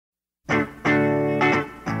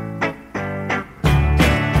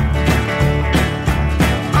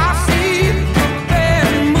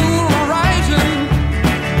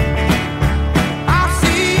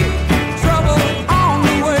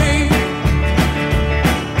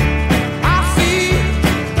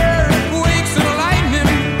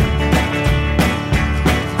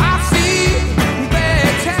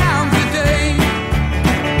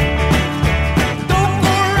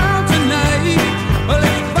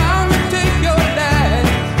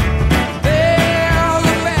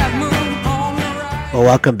Well,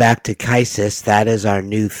 welcome back to Kaisis. That is our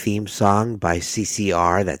new theme song by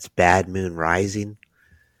CCR. That's Bad Moon Rising.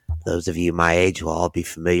 Those of you my age will all be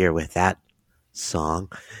familiar with that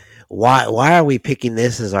song. Why are we picking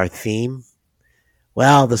this as our theme?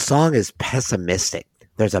 Well, the song is pessimistic.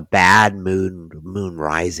 There's a bad moon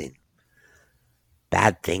rising.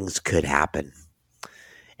 Bad things could happen.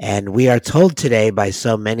 And we are told today by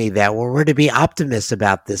so many that we're to be optimists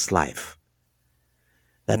about this life.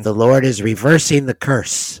 That the Lord is reversing the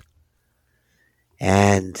curse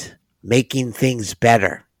and making things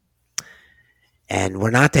better. And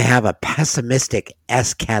we're not to have a pessimistic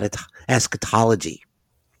eschatology.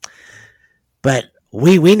 But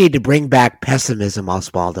we need to bring back pessimism,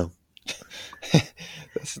 Osvaldo.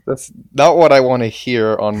 That's not what I want to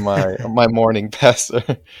hear on my morning, Pastor.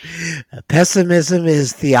 Pessimism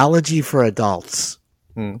is theology for adults.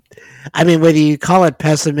 Hmm. I mean, whether you call it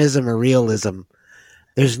pessimism or realism,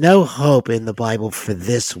 there's no hope in the Bible for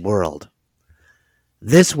this world.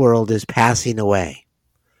 This world is passing away.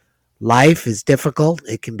 Life is difficult.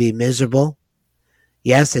 It can be miserable.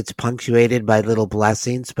 Yes, it's punctuated by little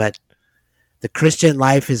blessings, but the Christian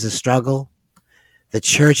life is a struggle. The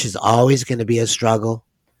church is always going to be a struggle.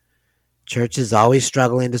 Church is always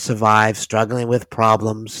struggling to survive, struggling with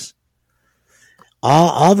problems.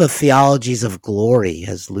 All the theologies of glory,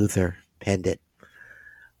 as Luther penned it,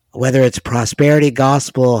 whether it's prosperity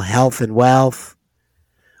gospel, health and wealth,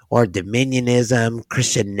 or dominionism,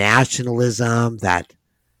 Christian nationalism, that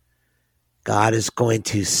God is going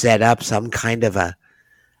to set up some kind of a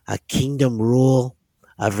kingdom rule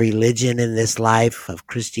of religion in this life, of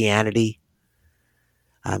Christianity.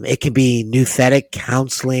 It can be nouthetic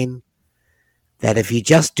counseling, that if you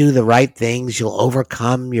just do the right things, you'll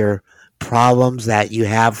overcome your problems that you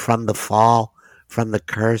have from the fall, from the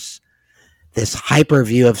curse. This hyper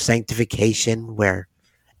view of sanctification where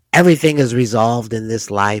everything is resolved in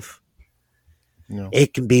this life. No.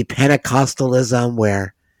 It can be Pentecostalism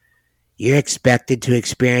where you're expected to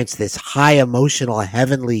experience this high emotional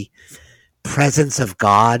heavenly presence of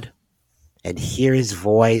God and hear his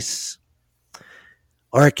voice.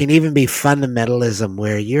 Or it can even be fundamentalism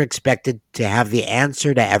where you're expected to have the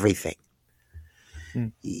answer to everything.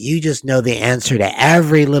 You just know the answer to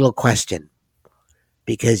every little question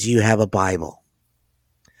because you have a Bible.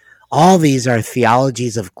 All these are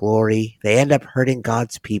theologies of glory. They end up hurting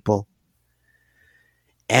God's people.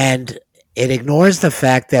 And it ignores the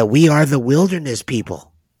fact that we are the wilderness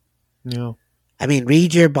people. Yeah. I mean,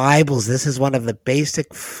 read your Bibles. This is one of the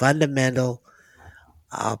basic fundamental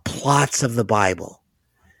plots of the Bible.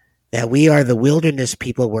 That we are the wilderness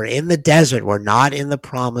people. We're in the desert. We're not in the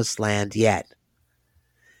promised land yet.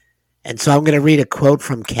 And so I'm going to read a quote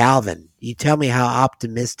from Calvin. You tell me how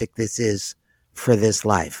optimistic this is for this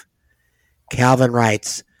life. Calvin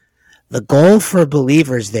writes, "The goal for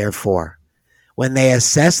believers, therefore, when they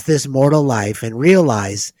assess this mortal life and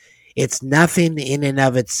realize it's nothing in and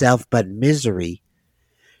of itself but misery,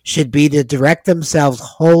 should be to direct themselves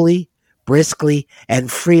wholly, briskly,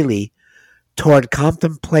 and freely toward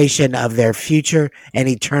contemplation of their future and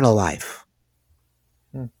eternal life."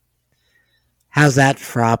 How's that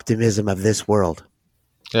for optimism of this world?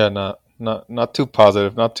 Yeah, not too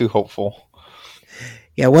positive, not too hopeful.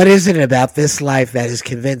 Yeah, what is it about this life that has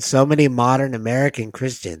convinced so many modern American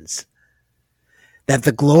Christians that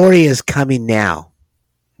the glory is coming now?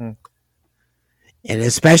 And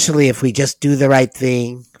especially if we just do the right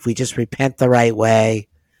thing, if we just repent the right way,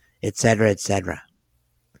 etc., etc.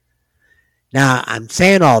 Now, I'm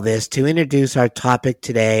saying all this to introduce our topic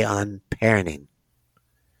today on parenting.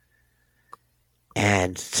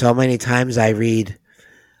 And so many times I read,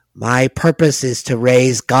 my purpose is to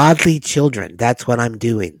raise godly children. That's what I'm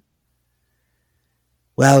doing.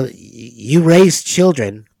 Well, you raise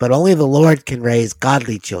children, but only the Lord can raise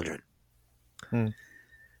godly children.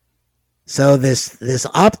 So this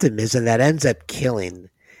optimism that ends up killing,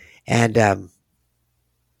 and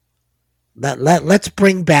let's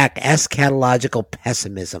bring back eschatological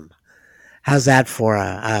pessimism. How's that for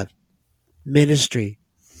a ministry?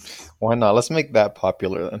 Why not? Let's make that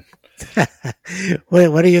popular then.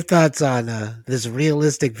 What are your thoughts on this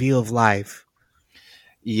realistic view of life?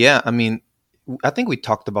 Yeah, I mean, I think we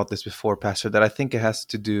talked about this before, Pastor, that I think it has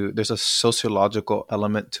to do, there's a sociological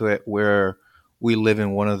element to it where we live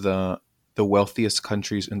in one of the wealthiest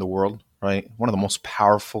countries in the world, right? One of the most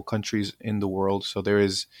powerful countries in the world. So there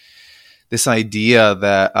is this idea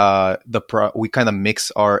that we kind of mix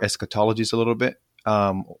our eschatologies a little bit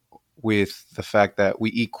with the fact that we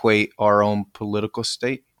equate our own political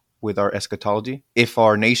state with our eschatology. If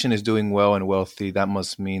our nation is doing well and wealthy, that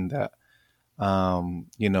must mean that our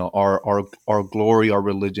glory, our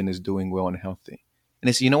religion is doing well and healthy. And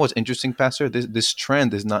it's, what's interesting, Pastor? This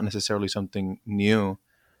trend is not necessarily something new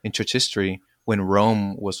in church history. When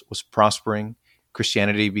Rome was prospering,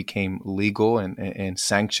 Christianity became legal and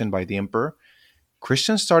sanctioned by the emperor.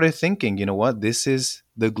 Christians started thinking, you know what, this is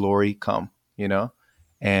the glory come,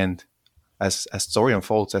 and as story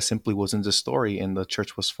unfolds, that simply wasn't the story, and the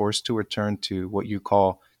church was forced to return to what you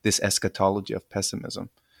call this eschatology of pessimism,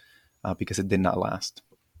 because it did not last.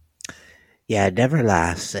 Yeah, it never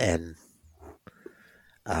lasts. And,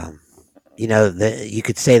 um, you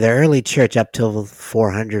could say the early church up till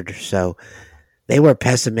 400 or so, they were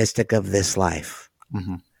pessimistic of this life.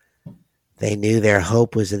 Mm-hmm. They knew their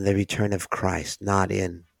hope was in the return of Christ, not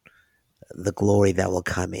in the glory that will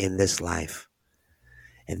come in this life.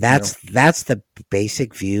 And that's the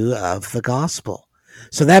basic view of the gospel.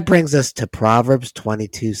 So that brings us to Proverbs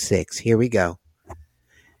 22:6. Here we go.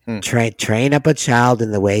 Train up a child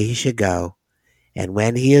in the way he should go, and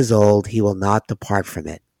when he is old, he will not depart from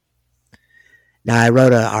it. Now, I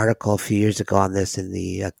wrote an article a few years ago on this in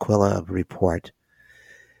the Aquila Report.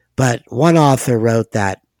 But one author wrote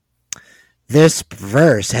that this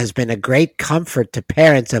verse has been a great comfort to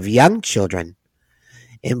parents of young children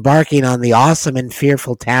embarking on the awesome and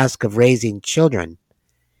fearful task of raising children,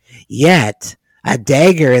 yet a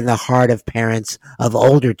dagger in the heart of parents of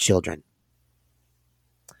older children.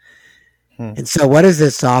 And so what does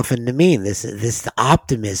this often mean? This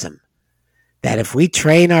optimism that if we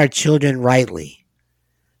train our children rightly,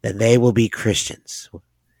 then they will be Christians.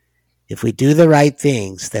 If we do the right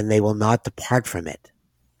things, then they will not depart from it.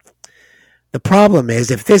 The problem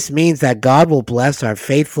is, if this means that God will bless our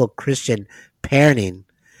faithful Christian parenting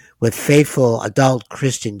with faithful adult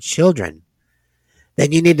Christian children,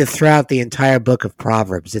 then you need to throw out the entire book of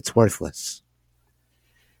Proverbs. It's worthless.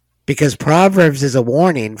 Because Proverbs is a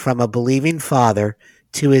warning from a believing father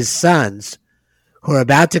to his sons who are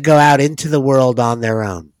about to go out into the world on their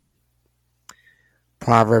own.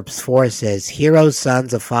 Proverbs 4 says, "Hear, O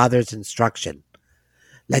sons, a father's instruction.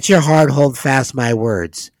 Let your heart hold fast my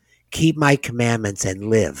words. Keep my commandments and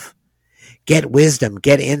live. Get wisdom,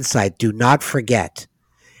 get insight, do not forget.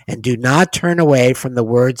 And do not turn away from the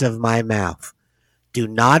words of my mouth. Do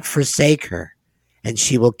not forsake her, and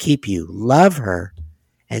she will keep you. Love her,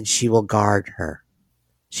 and she will guard her.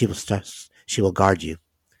 She will guard you."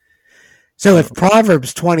 So if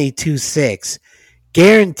Proverbs 22:6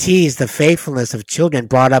 guarantees the faithfulness of children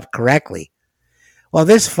brought up correctly, well,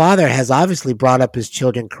 this father has obviously brought up his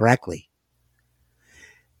children correctly.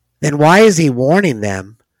 Then why is he warning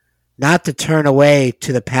them not to turn away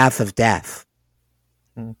to the path of death?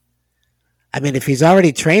 I mean, if he's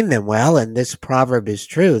already trained them well, and this proverb is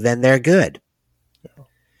true, then they're good.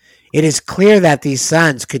 It is clear that these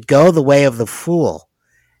sons could go the way of the fool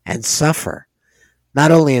and suffer,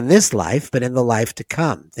 not only in this life, but in the life to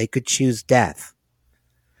come. They could choose death.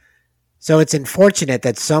 So it's unfortunate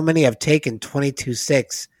that so many have taken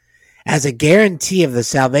 22:6 as a guarantee of the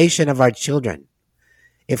salvation of our children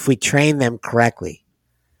if we train them correctly.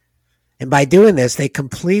 And by doing this, they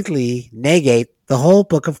completely negate the whole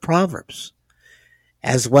book of Proverbs,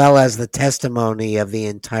 as well as the testimony of the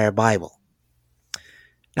entire Bible.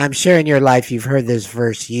 Now, I'm sure in your life you've heard this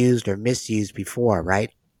verse used or misused before,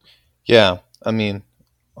 right? Yeah, I mean,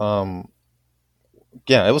 it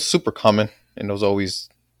was super common, and it was always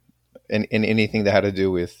in anything that had to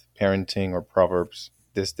do with parenting or Proverbs.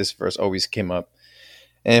 This verse always came up.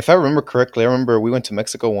 And if I remember correctly, I remember we went to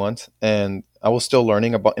Mexico once, and I was still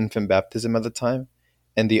learning about infant baptism at the time.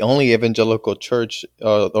 And the only evangelical church,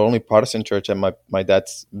 the only Protestant church at my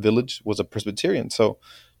dad's village was a Presbyterian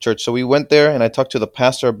church. So we went there, and I talked to the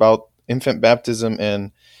pastor about infant baptism,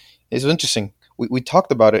 and it was interesting. We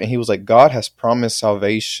talked about it, and he was like, God has promised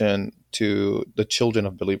salvation to the children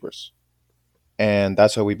of believers. And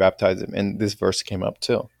that's why we baptized him. And this verse came up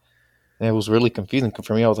too. And it was really confusing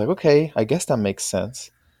for me. I was like, okay, I guess that makes sense.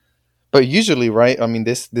 But usually, right, I mean,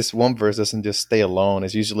 this one verse doesn't just stay alone.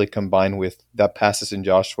 It's usually combined with that passage in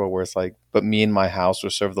Joshua where it's like, but me and my house will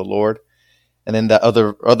serve the Lord. And then that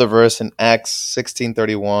other verse in Acts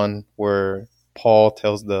 16:31 where Paul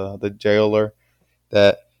tells the jailer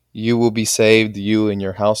that you will be saved, you and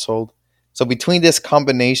your household. So between this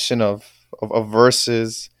combination of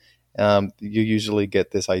verses, you usually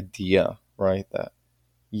get this idea, right, that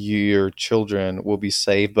your children will be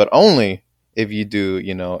saved, but only if you do,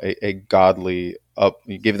 a godly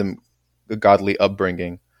you give them a godly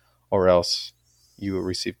upbringing, or else you will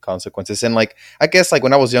receive consequences. And I guess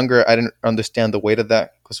when I was younger, I didn't understand the weight of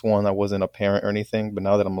that because one, I wasn't a parent or anything. But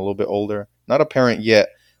now that I'm a little bit older, not a parent yet,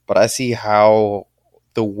 but I see how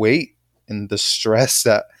the weight and the stress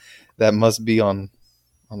that must be on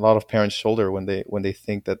a lot of parents' shoulder when they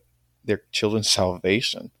think that their children's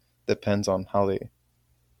salvation depends on how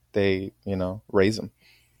they raise them.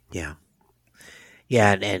 Yeah.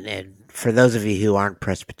 Yeah, and for those of you who aren't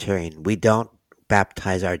Presbyterian, we don't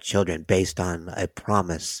baptize our children based on a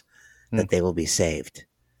promise Hmm. that they will be saved.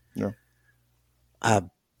 Yeah. Uh,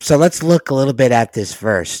 so let's look a little bit at this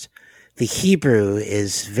verse. The Hebrew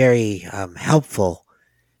is very helpful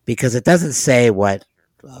because it doesn't say what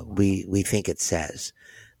we think it says.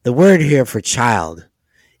 The word here for child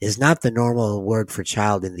is not the normal word for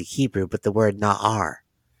child in the Hebrew, but the word na'ar.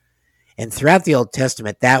 And throughout the Old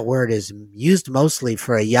Testament, that word is used mostly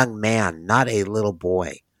for a young man, not a little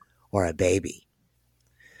boy or a baby.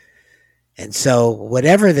 And so,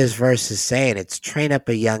 whatever this verse is saying, it's train up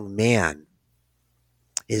a young man,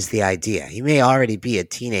 is the idea. He may already be a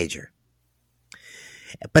teenager.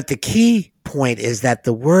 But the key point is that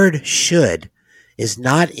the word should is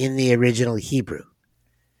not in the original Hebrew.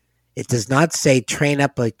 It does not say train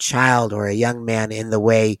up a child or a young man in the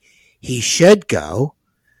way he should go,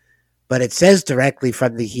 but it says directly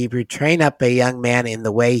from the Hebrew, train up a young man in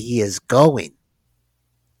the way he is going.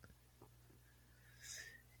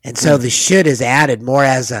 And so the should is added more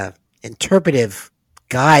as a interpretive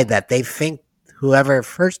guide that they think whoever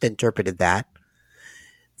first interpreted that,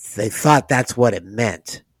 they thought that's what it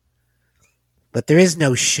meant. But there is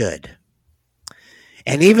no should.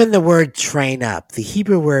 And even the word train up, the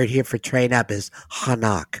Hebrew word here for train up is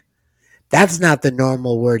hanak. That's not the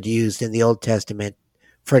normal word used in the Old Testament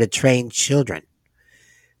for to train children.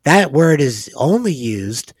 That word is only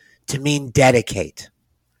used to mean dedicate.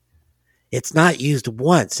 It's not used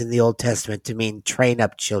once in the Old Testament to mean train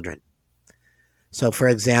up children. So, for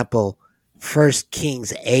example, 1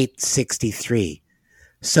 Kings 8:63.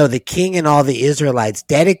 So the king and all the Israelites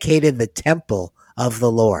dedicated the temple of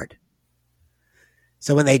the Lord.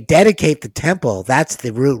 So when they dedicate the temple, that's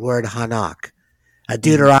the root word hanak.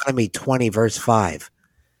 Deuteronomy 20, verse 5.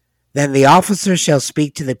 Then the officer shall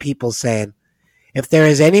speak to the people, saying, if there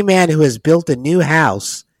is any man who has built a new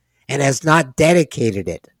house and has not dedicated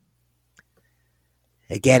it.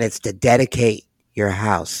 Again, it's to dedicate your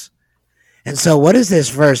house. And so what does this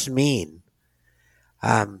verse mean?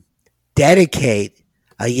 Dedicate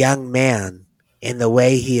a young man in the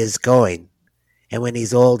way he is going, and when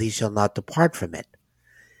he's old, he shall not depart from it.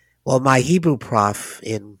 Well, my Hebrew prof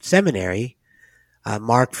in seminary,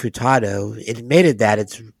 Mark Furtado, admitted that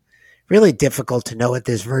it's really difficult to know what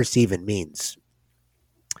this verse even means.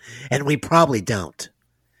 And we probably don't.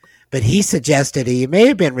 But he suggested he may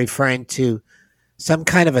have been referring to some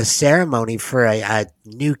kind of a ceremony for a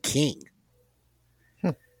new king.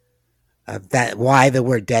 That why the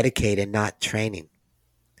word dedicate and not training.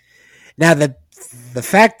 Now, the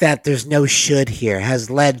fact that there's no should here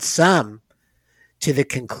has led some to the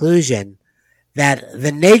conclusion that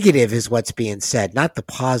the negative is what's being said, not the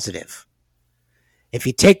positive. If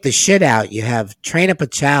you take the should out, you have train up a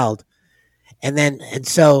child, and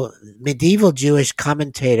so medieval Jewish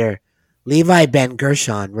commentator Levi Ben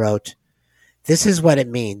Gershon wrote, this is what it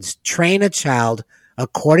means: train a child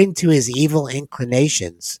according to his evil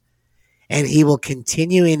inclinations, and he will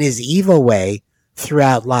continue in his evil way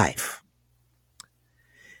throughout life.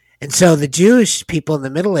 And so the Jewish people in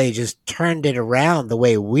the Middle Ages turned it around the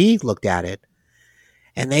way we looked at it.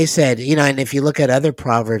 And they said, and if you look at other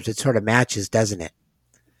proverbs, it sort of matches, doesn't it?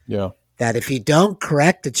 Yeah. That if you don't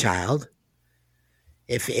correct a child,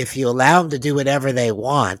 if you allow them to do whatever they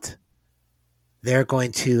want, they're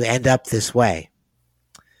going to end up this way.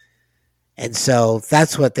 And so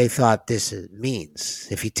that's what they thought this means,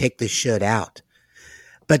 if you take the should out.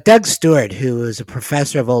 But Doug Stewart, who is a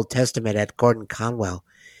professor of Old Testament at Gordon Conwell,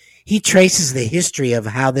 he traces the history of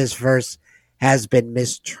how this verse has been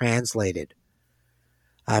mistranslated.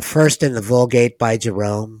 First in the Vulgate by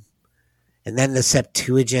Jerome, and then the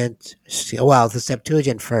Septuagint. Well, the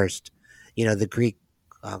Septuagint first, the Greek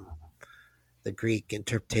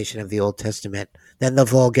interpretation of the Old Testament. Then the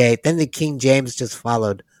Vulgate. Then the King James just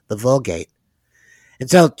followed the Vulgate. And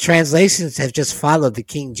so translations have just followed the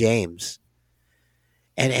King James.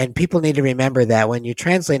 And people need to remember that when you're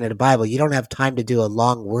translating the Bible, you don't have time to do a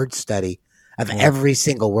long word study of every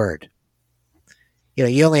single word.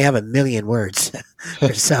 You only have 1 million words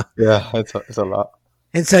or so. Yeah, it's a lot.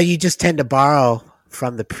 And so you just tend to borrow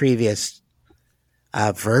from the previous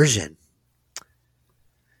version.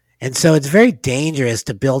 And so it's very dangerous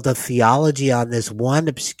to build a theology on this one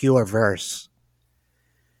obscure verse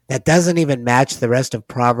that doesn't even match the rest of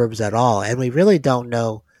Proverbs at all. And we really don't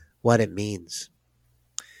know what it means.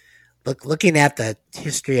 Looking at the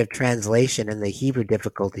history of translation and the Hebrew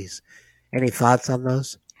difficulties, any thoughts on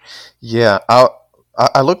those? Yeah,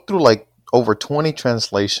 I looked through like over 20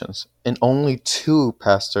 translations, and only two,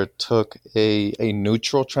 Pastor, took a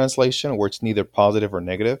neutral translation where it's neither positive or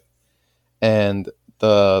negative. And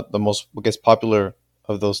the most, I guess, popular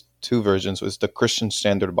of those two versions was the Christian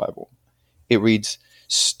Standard Bible. It reads,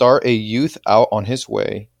 "Start a youth out on his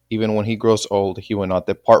way, even when he grows old, he will not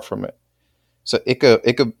depart from it." So it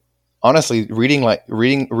could honestly, reading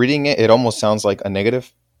it, it almost sounds like a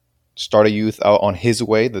negative. Start a youth out on his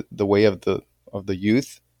way, the way of the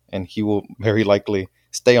youth, and he will very likely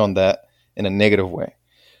stay on that in a negative way.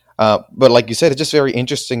 But like you said, it's just very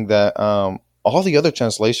interesting that all the other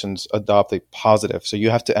translations adopt a positive. So you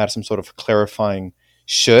have to add some sort of clarifying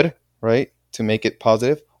should, right, to make it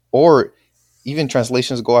positive. Or even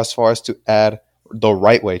translations go as far as to add the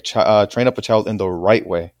right way, train up a child in the right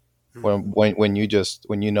way. When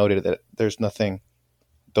you noted that there's nothing,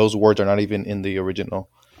 those words are not even in the original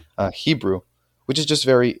Hebrew, which is just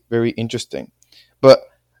very, very interesting. But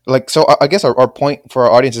like, so I guess our point for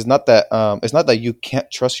our audience is not that it's not that you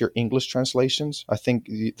can't trust your English translations. I think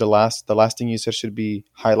the last thing you said should be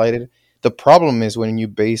highlighted. The problem is when you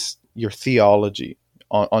base your theology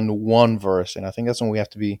on one verse, and I think that's when we have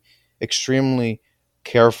to be extremely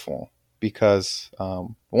careful because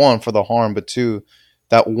one, for the harm, but two,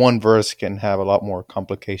 that one verse can have a lot more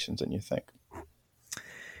complications than you think.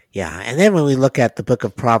 Yeah, and then when we look at the book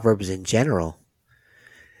of Proverbs in general,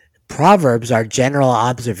 Proverbs are general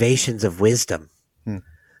observations of wisdom.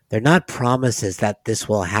 They're not promises that this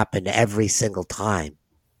will happen every single time.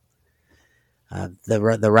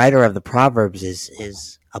 The writer of the Proverbs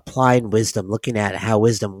is applying wisdom, looking at how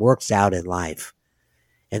wisdom works out in life.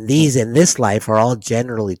 And these in this life are all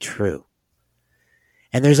generally true.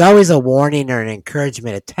 And there's always a warning or an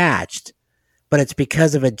encouragement attached, but it's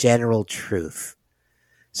because of a general truth.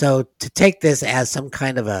 So to take this as some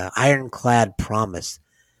kind of an ironclad promise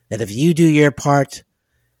that if you do your part,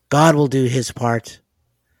 God will do his part,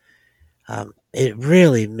 it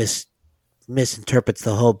really misinterprets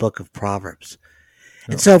the whole book of Proverbs.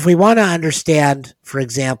 And so if we want to understand, for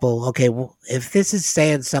example, okay, well, if this is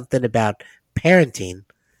saying something about parenting,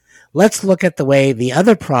 let's look at the way the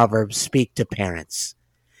other Proverbs speak to parents.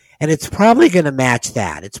 And it's probably going to match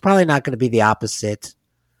that. It's probably not going to be the opposite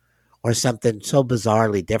or something so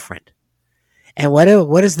bizarrely different. And what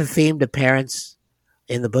is the theme to parents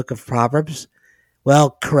in the book of Proverbs?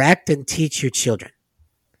 Well, correct and teach your children.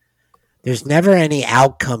 There's never any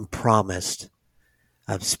outcome promised.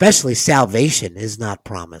 Especially salvation is not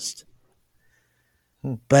promised.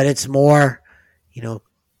 But it's more,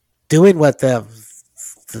 doing what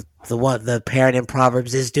the parent in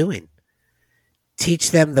Proverbs is doing.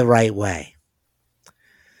 Teach them the right way.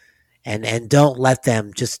 And don't let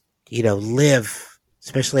them just, live,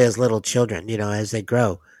 especially as little children, as they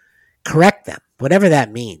grow. Correct them, whatever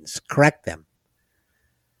that means. Correct them.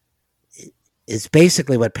 Is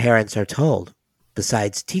basically what parents are told,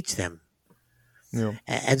 besides teach them. Yeah.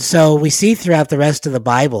 And so we see throughout the rest of the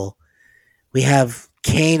Bible, we have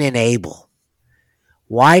Cain and Abel.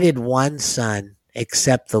 Why did one son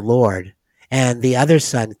accept the Lord and the other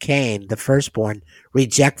son, Cain, the firstborn,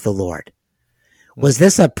 reject the Lord? Was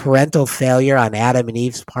this a parental failure on Adam and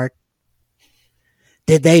Eve's part?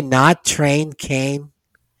 Did they not train Cain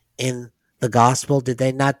in the gospel? Did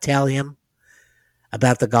they not tell him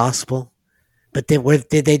about the gospel? But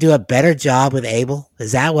did they do a better job with Abel?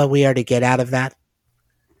 Is that what we are to get out of that?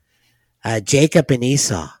 Jacob and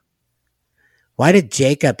Esau. Why did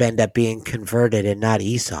Jacob end up being converted and not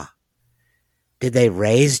Esau? Did they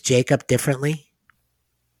raise Jacob differently?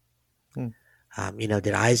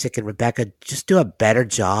 Did Isaac and Rebekah just do a better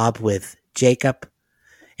job with Jacob?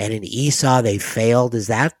 And in Esau, they failed. Is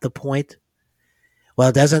that the point?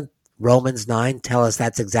 Well, doesn't Romans 9 tell us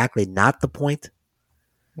that's exactly not the point?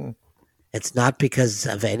 It's not because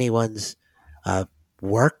of anyone's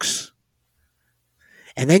works.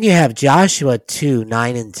 And then you have Joshua 2,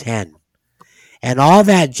 9 and 10. And all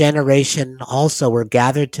that generation also were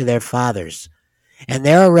gathered to their fathers. And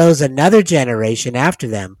there arose another generation after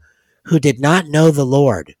them who did not know the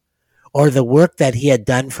Lord or the work that he had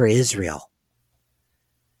done for Israel.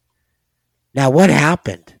 Now, what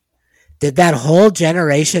happened? Did that whole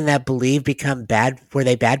generation that believed become bad? Were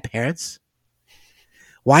they bad parents?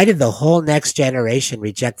 Why did the whole next generation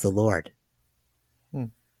reject the Lord?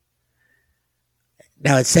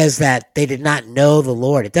 Now, it says that they did not know the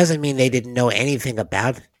Lord. It doesn't mean they didn't know anything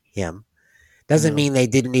about him. It doesn't mean they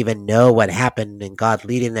didn't even know what happened in God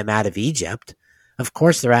leading them out of Egypt. Of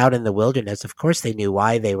course, they're out in the wilderness. Of course, they knew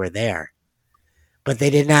why they were there. But they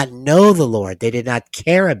did not know the Lord. They did not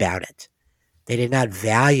care about it. They did not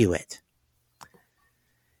value it.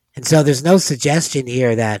 And so there's no suggestion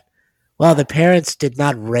here that, Well, the parents did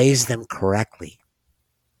not raise them correctly.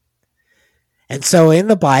 And so in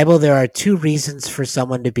the Bible, there are two reasons for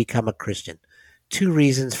someone to become a Christian, two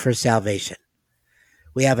reasons for salvation.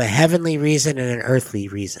 We have a heavenly reason and an earthly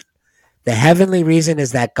reason. The heavenly reason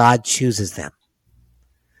is that God chooses them.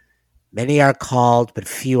 Many are called, but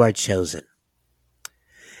few are chosen.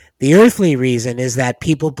 The earthly reason is that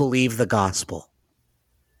people believe the gospel.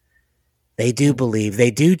 They do believe,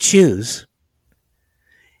 they do choose,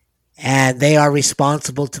 and they are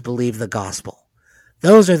responsible to believe the gospel.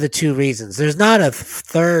 Those are the two reasons. There's not a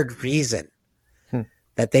third reason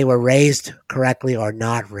that they were raised correctly or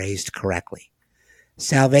not raised correctly.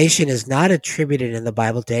 Salvation is not attributed in the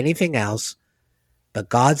Bible to anything else but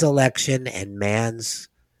God's election and man's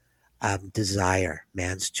desire,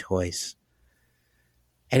 man's choice.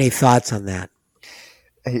 Any thoughts on that?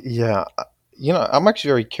 Yeah, I'm actually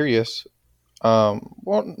very curious.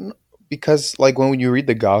 Because like when you read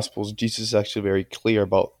the Gospels, Jesus is actually very clear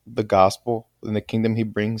about the gospel and the kingdom he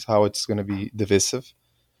brings, how it's going to be divisive.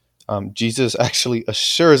 Jesus actually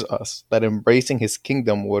assures us that embracing his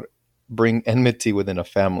kingdom would bring enmity within a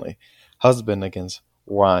family, husband against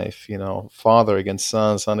wife, father against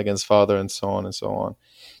son, son against father, and so on and so on.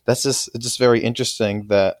 That's just very interesting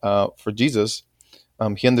that for Jesus,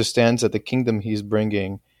 he understands that the kingdom he's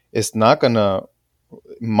bringing is not gonna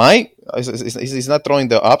he's not throwing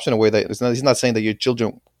the option away that he's not saying that your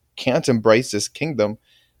children can't embrace this kingdom,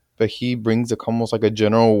 but he brings almost like a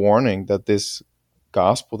general warning that this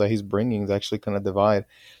gospel that he's bringing is actually going to divide.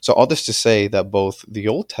 So all this to say that both the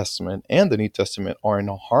Old Testament and the New Testament are in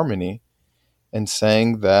harmony in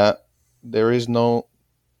saying that there is no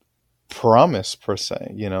promise per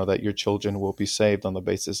se, that your children will be saved on the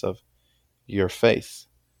basis of your faith.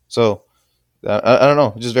 So I don't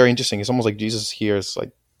know, just very interesting. It's almost like Jesus here is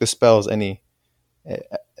like dispels any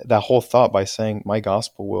that whole thought by saying my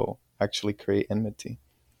gospel will actually create enmity.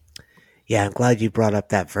 Yeah, I'm glad you brought up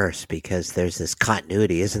that verse because there's this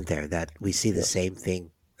continuity, isn't there, that we see the same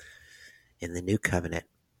thing in the New Covenant.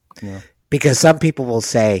 Yeah. Because some people will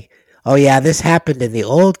say, oh yeah, this happened in the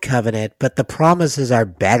Old Covenant, but the promises are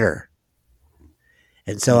better.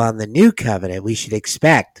 And so on the New Covenant, we should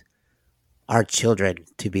expect our children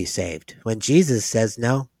to be saved. When Jesus says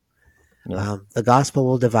no, the gospel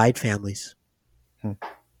will divide families.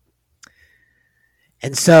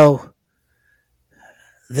 And so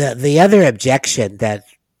the other objection that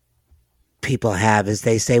people have is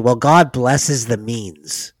they say, well, God blesses the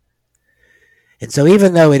means. And so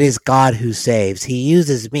even though it is God who saves, he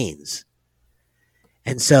uses means.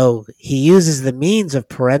 And so he uses the means of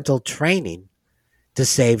parental training to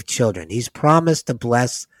save children. He's promised to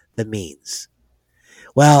bless the means.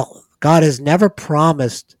 Well, God has never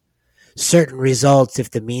promised certain results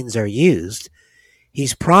if the means are used.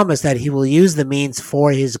 He's promised that he will use the means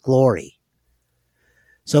for his glory.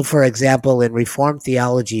 So, for example, in Reformed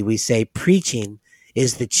theology, we say preaching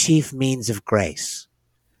is the chief means of grace.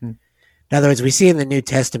 In other words, we see in the New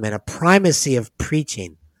Testament a primacy of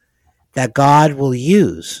preaching that God will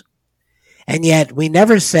use. And yet we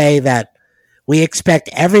never say that we expect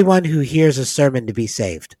everyone who hears a sermon to be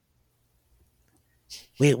saved.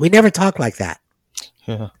 We never talk like that.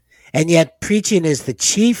 Yeah. And yet preaching is the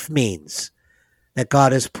chief means that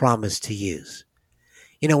God has promised to use.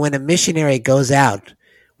 When a missionary goes out,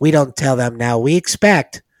 we don't tell them, now we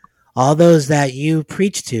expect all those that you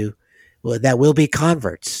preach to that will be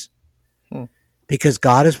converts. Because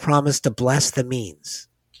God has promised to bless the means.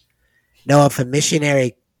 Now, if a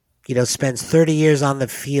missionary, spends 30 years on the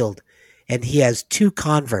field and he has 2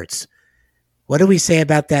 converts, what do we say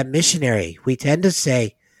about that missionary? We tend to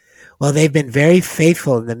say, well, they've been very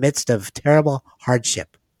faithful in the midst of terrible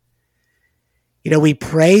hardship. We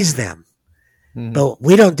praise them, but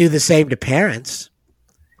we don't do the same to parents.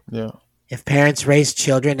 Yeah. If parents raise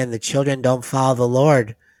children and the children don't follow the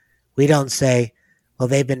Lord, we don't say, well,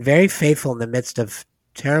 they've been very faithful in the midst of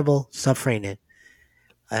terrible suffering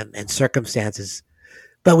and circumstances.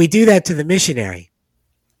 But we do that to the missionary.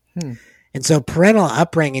 And so parental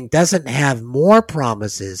upbringing doesn't have more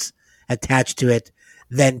promises attached to it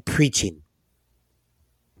than preaching.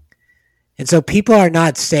 And so people are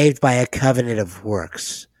not saved by a covenant of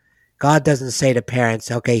works. God doesn't say to parents,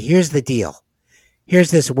 okay, here's the deal. Here's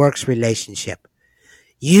this works relationship.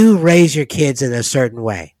 You raise your kids in a certain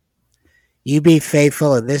way. You be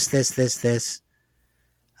faithful in this.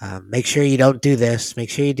 Make sure you don't do this. Make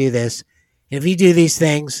sure you do this. And if you do these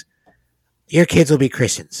things, your kids will be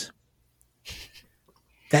Christians.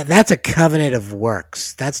 That's a covenant of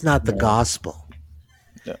works. That's not the gospel.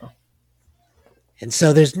 Yeah. And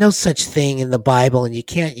so there's no such thing in the Bible, and you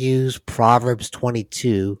can't use Proverbs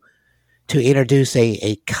 22 to introduce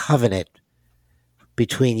a covenant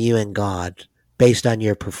between you and God based on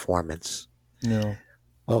your performance. No.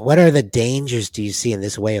 Well, what are the dangers do you see in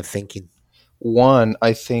this way of thinking? One,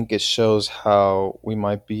 I think it shows how we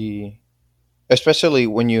might be, especially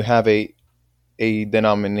when you have a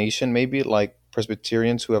denomination, maybe like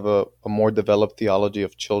Presbyterians who have a more developed theology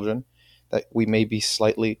of children, that we may be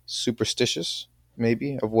slightly superstitious,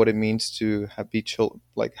 maybe, of what it means to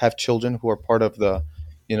have children who are part of the,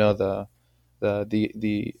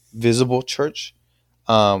 the visible church.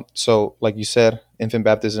 So, like you said, infant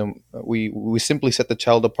baptism, we simply set the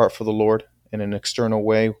child apart for the Lord in an external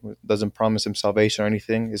way. It doesn't promise him salvation or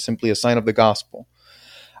anything. It's simply a sign of the gospel.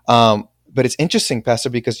 But it's interesting, Pastor,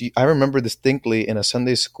 because I remember distinctly in a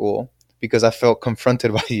Sunday school, because I felt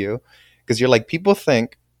confronted by you, because you're like, people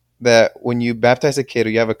think that when you baptize a kid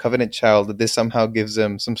or you have a covenant child, that this somehow gives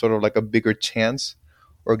them some sort of like a bigger chance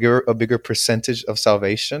or a bigger percentage of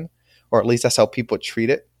salvation, or at least that's how people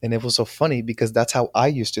treat it. And it was so funny because that's how I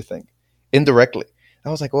used to think indirectly. I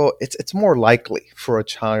was like, well, it's more likely for a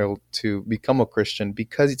child to become a Christian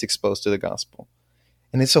because he's exposed to the gospel.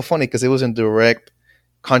 And it's so funny because it was in direct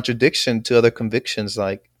contradiction to other convictions,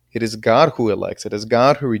 like it is God who elects, it is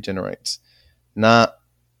God who regenerates, not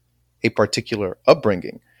a particular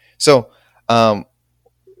upbringing. So,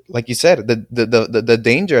 like you said, the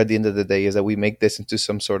danger at the end of the day is that we make this into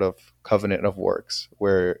some sort of covenant of works,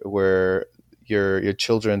 where your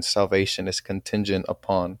children's salvation is contingent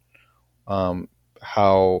upon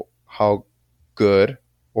how good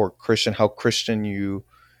or how Christian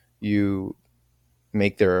you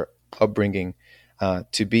make their upbringing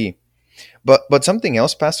to be. But something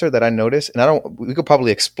else, Pastor, that I noticed, and we could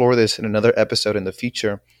probably explore this in another episode in the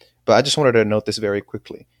future, but I just wanted to note this very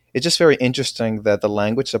quickly. It's just very interesting that the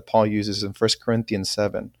language that Paul uses in 1 Corinthians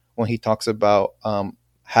 7, when he talks about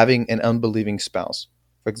having an unbelieving spouse,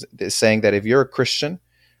 saying that if you're a Christian,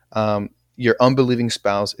 your unbelieving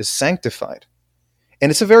spouse is sanctified.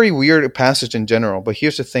 And it's a very weird passage in general, but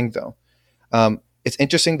here's the thing, though. It's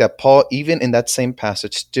interesting that Paul, even in that same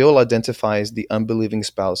passage, still identifies the unbelieving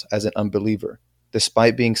spouse as an unbeliever,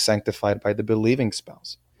 despite being sanctified by the believing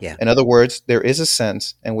spouse. Yeah. In other words, there is a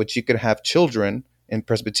sense in which you could have children in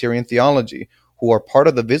Presbyterian theology who are part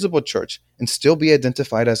of the visible church and still be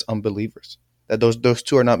identified as unbelievers. That those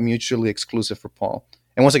two are not mutually exclusive for Paul.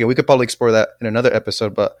 And once again, we could probably explore that in another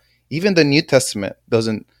episode, but even the New Testament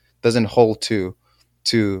doesn't hold to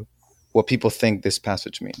what people think this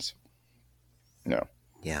passage means. No.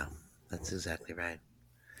 Yeah, that's exactly right.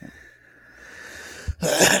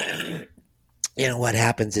 What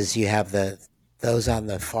happens is you have those on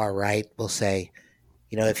the far right will say,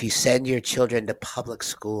 if you send your children to public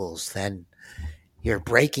schools, then you're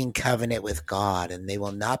breaking covenant with God and they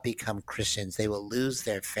will not become Christians. They will lose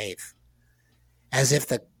their faith, as if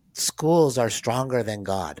the schools are stronger than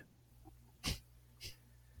God.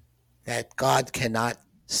 That God cannot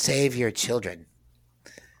save your children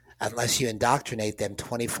unless you indoctrinate them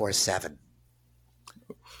 24/7.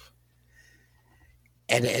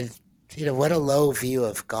 And what a low view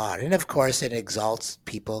of God. And of course, it exalts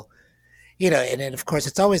people, and of course,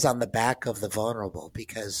 it's always on the back of the vulnerable,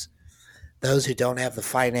 because those who don't have the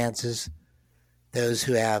finances, those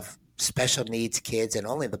who have special needs kids, and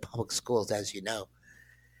only the public schools, as you know,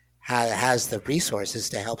 has the resources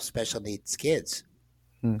to help special needs kids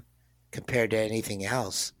compared to anything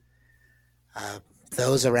else.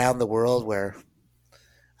 Those around the world where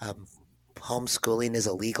homeschooling is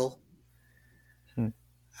illegal,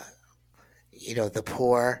 the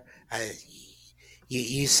poor,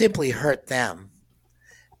 you simply hurt them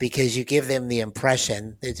because you give them the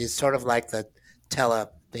impression, it's sort of like the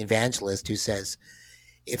televangelist who says,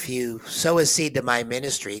 if you sow a seed to my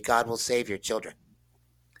ministry, God will save your children.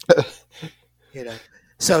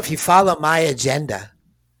 So if you follow my agenda,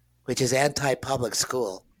 which is anti-public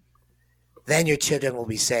school, then your children will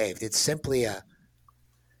be saved. It's simply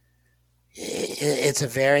it's a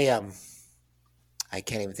very, I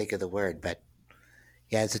can't even think of the word, but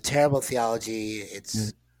yeah, it's a terrible theology.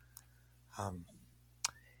 It's, and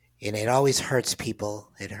it always hurts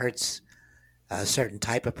people. It hurts a certain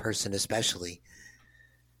type of person, especially.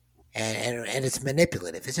 And it's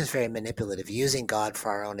manipulative. It's just very manipulative, using God for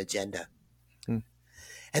our own agenda.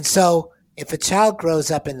 And so if a child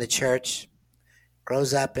grows up in the church,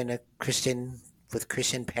 grows up in with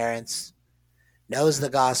Christian parents, knows the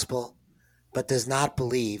gospel, but does not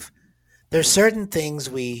believe, there are certain things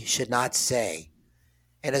we should not say.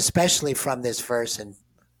 And especially from this verse in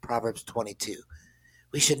Proverbs 22,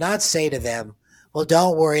 we should not say to them, well,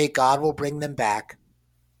 don't worry, God will bring them back.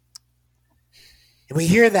 And we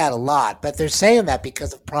hear that a lot, but they're saying that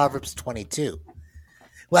because of Proverbs 22,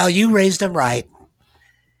 Well, you raised them right.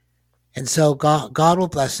 And so God will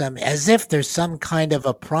bless them as if there's some kind of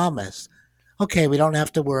a promise. Okay, we don't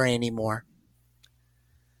have to worry anymore.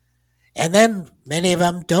 And then many of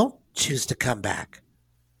them don't choose to come back.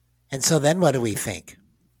 And so then what do we think?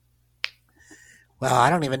 Well, I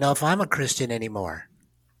don't even know if I'm a Christian anymore.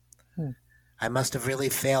 I must have really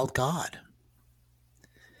failed God.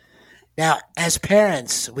 Now, as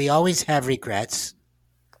parents, we always have regrets.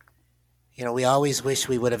 We always wish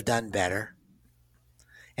we would have done better.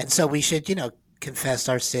 And so we should, confess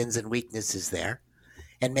our sins and weaknesses there,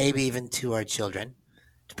 and maybe even to our children,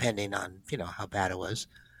 depending on, how bad it was.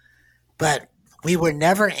 But we were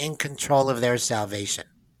never in control of their salvation.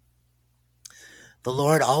 The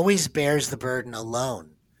Lord always bears the burden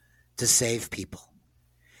alone to save people.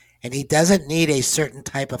 And he doesn't need a certain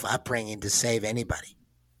type of upbringing to save anybody.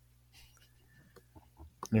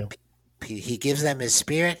 Yeah. He gives them his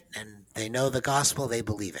spirit, and they know the gospel, they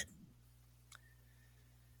believe it.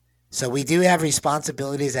 So we do have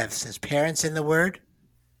responsibilities as parents in the word.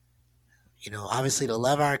 Obviously to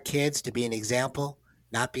love our kids, to be an example,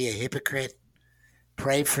 not be a hypocrite,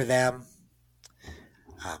 pray for them,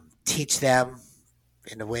 teach them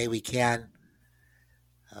in the way we can.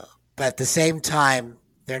 But at the same time,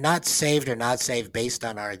 they're not saved or not saved based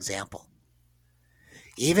on our example.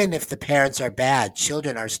 Even if the parents are bad,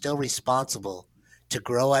 children are still responsible to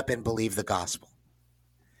grow up and believe the gospel.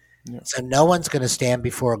 Yeah. So no one's going to stand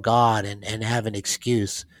before God and have an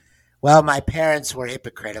excuse. Well, my parents were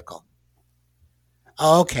hypocritical.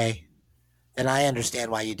 Oh, okay. Then I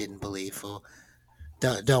understand why you didn't believe. Well,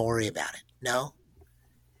 don't worry about it. No.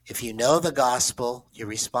 If you know the gospel, you're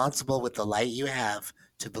responsible with the light you have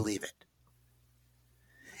to believe it.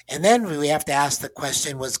 And then we have to ask the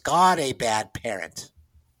question, was God a bad parent?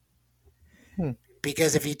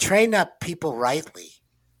 Because if you train up people rightly,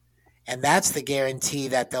 and that's the guarantee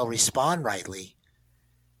that they'll respond rightly,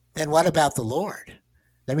 then what about the Lord?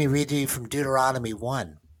 Let me read to you from Deuteronomy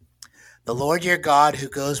 1. The Lord your God who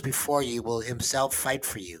goes before you will himself fight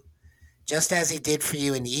for you, just as he did for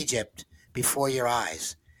you in Egypt before your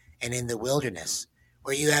eyes, and in the wilderness,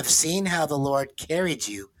 where you have seen how the Lord carried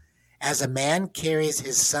you as a man carries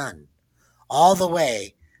his son, all the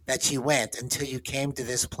way that you went until you came to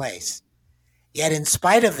this place. Yet in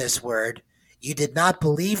spite of this word, you did not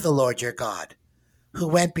believe the Lord your God, who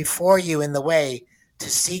went before you in the way to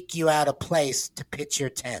seek you out a place to pitch your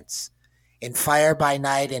tents, in fire by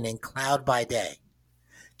night and in cloud by day,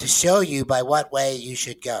 to show you by what way you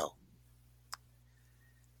should go.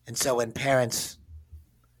 And so when parents,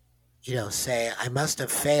 say, I must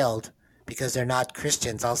have failed because they're not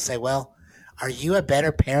Christians, I'll say, well, are you a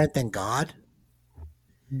better parent than God?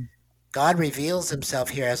 God reveals himself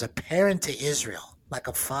here as a parent to Israel, like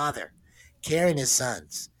a father, carrying his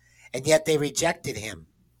sons, and yet they rejected him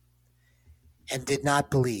and did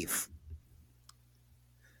not believe.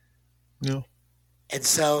 No. And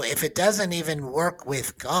so if it doesn't even work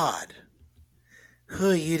with God, who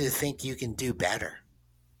are you to think you can do better?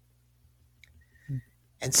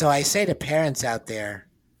 And so I say to parents out there,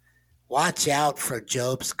 watch out for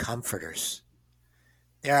Job's comforters.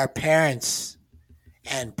 There are parents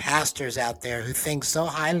and pastors out there who think so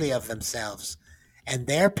highly of themselves and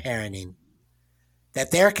their parenting that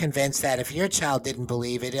they're convinced that if your child didn't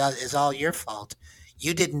believe, it is all your fault.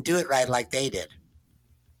 You didn't do it right like they did.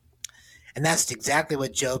 And that's exactly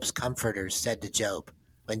what Job's comforters said to Job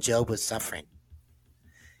when Job was suffering.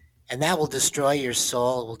 And that will destroy your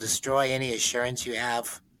soul. It will destroy any assurance you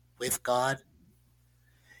have with God.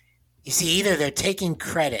 You see, either they're taking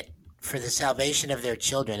credit for the salvation of their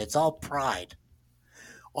children. It's all pride.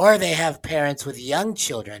 Or they have parents with young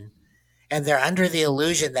children, and they're under the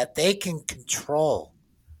illusion that they can control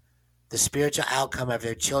the spiritual outcome of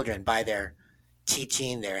their children by their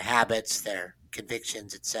teaching, their habits, their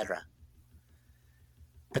convictions, etc.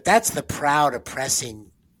 But that's the proud oppressing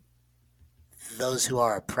those who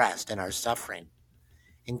are oppressed and are suffering.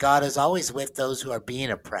 And God is always with those who are being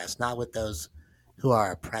oppressed, not with those who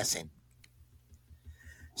are oppressing.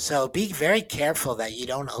 So be very careful that you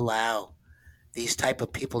don't allow these type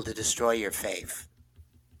of people to destroy your faith.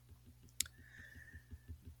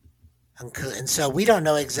 And so we don't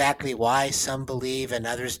know exactly why some believe and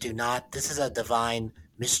others do not. This is a divine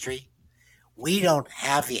mystery. We don't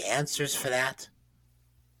have the answers for that.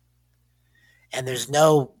 And there's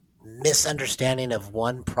no misunderstanding of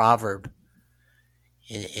one proverb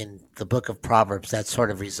in the book of Proverbs that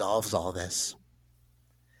sort of resolves all this.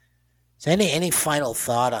 So any final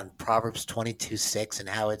thought on Proverbs 22:6 and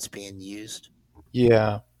how it's being used?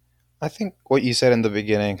 Yeah. I think what you said in the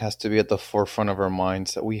beginning has to be at the forefront of our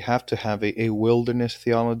minds, that we have to have a wilderness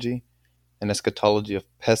theology. an eschatology of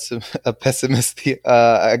a pessimist,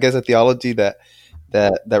 I guess, a theology that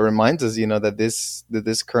reminds us, that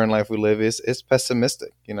this current life we live is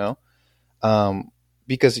pessimistic,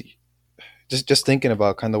 because just thinking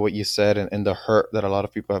about kind of what you said and the hurt that a lot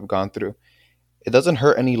of people have gone through, it doesn't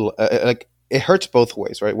hurt any like it hurts both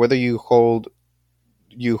ways, right? Whether you hold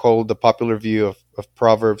the popular view of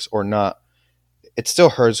Proverbs or not, it still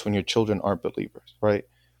hurts when your children aren't believers, right?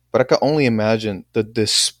 But I can only imagine the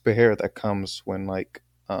despair that comes when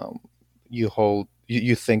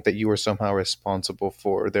you think that you are somehow responsible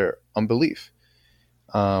for their unbelief.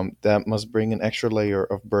 That must bring an extra layer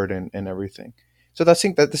of burden and everything. So I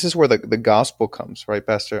think that this is where the gospel comes, right,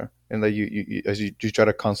 Pastor? And that you try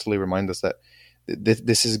to constantly remind us that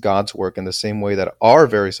this is God's work in the same way that our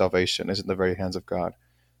very salvation is in the very hands of God.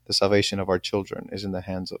 The salvation of our children is in the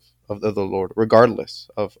hands of the Lord, regardless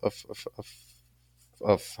of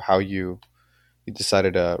how you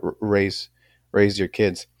decided to raise your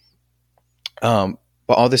kids. But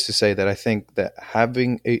all this to say that I think that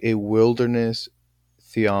having a wilderness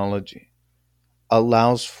theology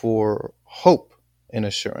allows for hope and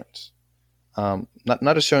assurance.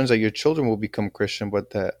 Not assurance that your children will become Christian, but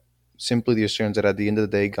that simply the assurance that at the end of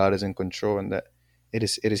the day, God is in control and that it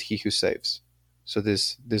is He who saves. So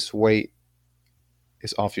this weight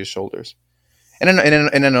is off your shoulders. And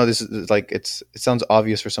I know this is like it sounds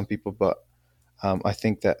obvious for some people, but I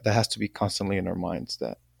think that has to be constantly in our minds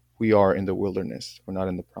that we are in the wilderness. We're not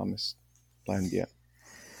in the promised land yet.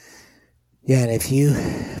 Yeah, and if you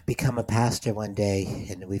become a pastor one day,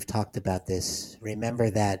 and we've talked about this, remember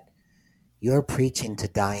that you're preaching to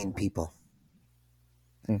dying people.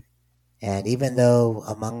 And even though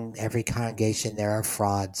among every congregation there are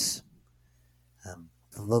frauds,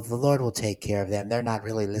 the Lord will take care of them. They're not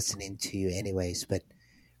really listening to you anyways, but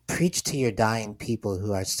preach to your dying people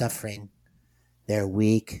who are suffering. They're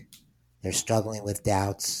weak. They're struggling with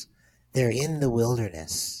doubts. They're in the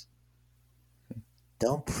wilderness.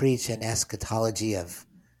 Don't preach an eschatology of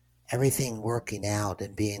everything working out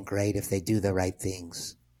and being great if they do the right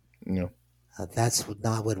things. No. That's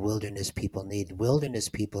not what wilderness people need. Wilderness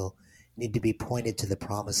people need to be pointed to the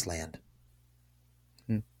promised land.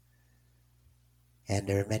 And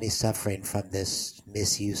there are many suffering from this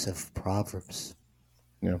misuse of Proverbs.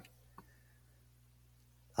 Yeah.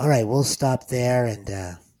 All right, we'll stop there. And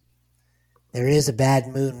there is a bad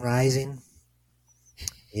moon rising.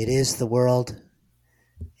 It is the world.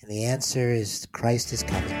 And the answer is Christ is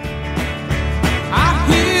coming.